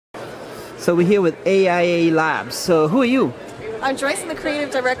So we're here with AIA Labs. So who are you? I'm Joyce, I'm the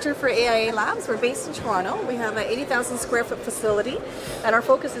Creative Director for AIA Labs. We're based in Toronto. We have an 80,000 square foot facility, and our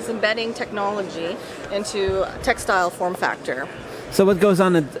focus is embedding technology into textile form factor. So what goes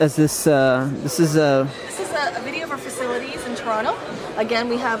on as this? This is a video of our facilities in Toronto. Again,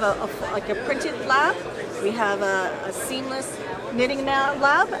 we have a printed lab. We have a seamless knitting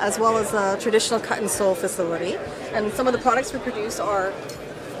lab, as well as a traditional cut and sew facility. And some of the products we produce are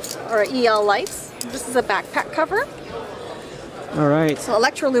EL lights. This is a backpack cover. All right. So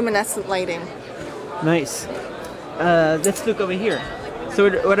electroluminescent lighting. Nice. Let's look over here. So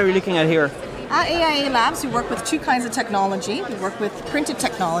what are we looking at here? At AIA Labs, we work with two kinds of technology. We work with printed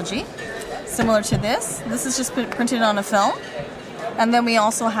technology, similar to this. This is just printed on a film. And then we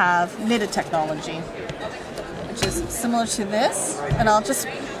also have knitted technology, which is similar to this. And I'll just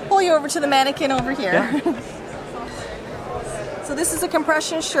pull you over to the mannequin over here. Yeah. So this is a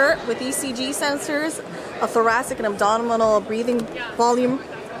compression shirt with ECG sensors, a thoracic and abdominal breathing volume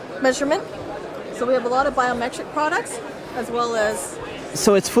measurement. So we have a lot of biometric products, as well as...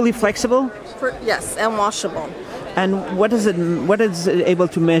 So it's fully flexible? Yes, and washable. And what is it able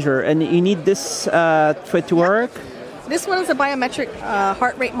to measure? And you need this for it to work? This one is a biometric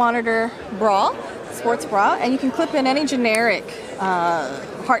heart rate monitor bra, sports bra, and you can clip in any generic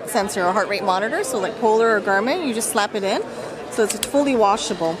heart sensor or heart rate monitor, so like Polar or Garmin, you just slap it in. So it's fully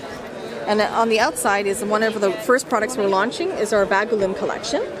washable. And on the outside is one of the first products we're launching is our Vagalume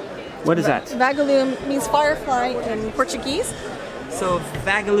collection. What is that? Vagalume means firefly in Portuguese. So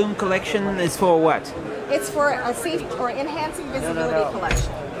Vagalume collection is for what? It's for a safe or enhancing visibility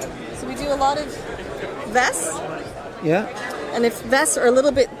collection. So we do a lot of vests. Yeah. And if vests are a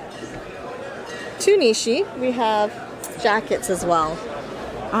little bit too nichey, we have jackets as well.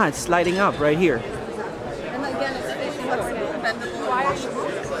 Ah, it's lighting up right here. And again, it's flexible, bendable,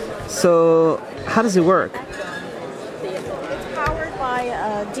 washable. So how does it work? It's powered by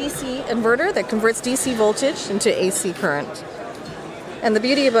a DC inverter that converts DC voltage into AC current. And the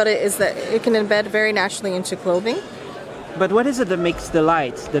beauty about it is that it can embed very naturally into clothing. But what is it that makes the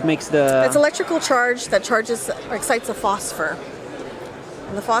light, that makes the... It's electrical charge that excites a phosphor.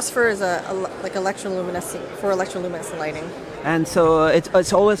 And the phosphor is like electroluminescent, for electroluminescent lighting. And so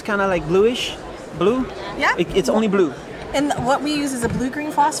it's always kind of like bluish? Blue? Yeah. It's only blue? And what we use is a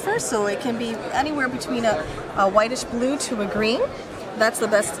blue-green phosphor, so it can be anywhere between a whitish blue to a green. That's the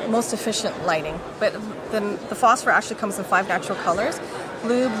best, most efficient lighting. But then the phosphor actually comes in 5 natural colors: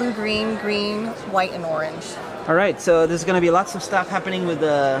 blue, blue-green, green, white, and orange. All right, so there's going to be lots of stuff happening with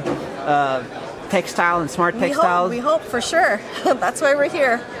the textile and smart textiles. We hope for sure. That's why we're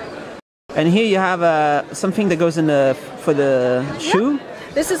here. And here you have something that goes in for the shoe.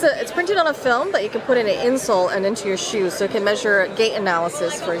 This is it's printed on a film that you can put in an insole and into your shoe, so it can measure gait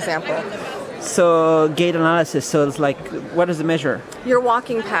analysis, for example. So gait analysis, so it's like, what does it measure? Your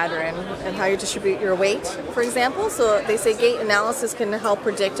walking pattern and how you distribute your weight, for example. So they say gait analysis can help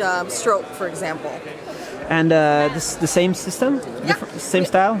predict stroke, for example. And this the same system? Yeah. Same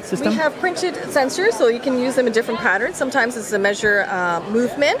style system? We have printed sensors, so you can use them in different patterns. Sometimes it's to measure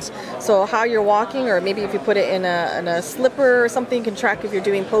movement, so how you're walking, or maybe if you put it in a slipper or something, you can track if you're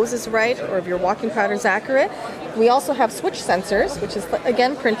doing poses right or if your walking pattern's accurate. We also have switch sensors, which is,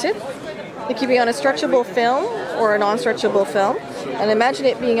 again, printed. It can be on a stretchable film or a non-stretchable film. And imagine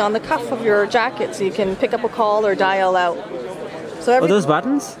it being on the cuff of your jacket, so you can pick up a call or dial out. So are those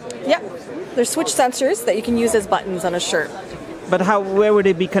buttons? Yeah. They're switch sensors that you can use as buttons on a shirt. But where would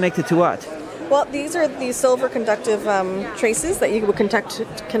it be connected to what? Well, these are the silver conductive traces that you would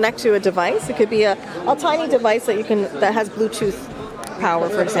connect to a device. It could be a tiny device that has Bluetooth power,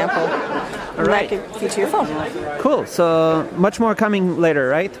 for example. All right. And that could feed to your phone. Cool. So much more coming later,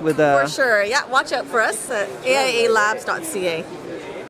 right? For sure. Yeah. Watch out for us at AIALabs.ca.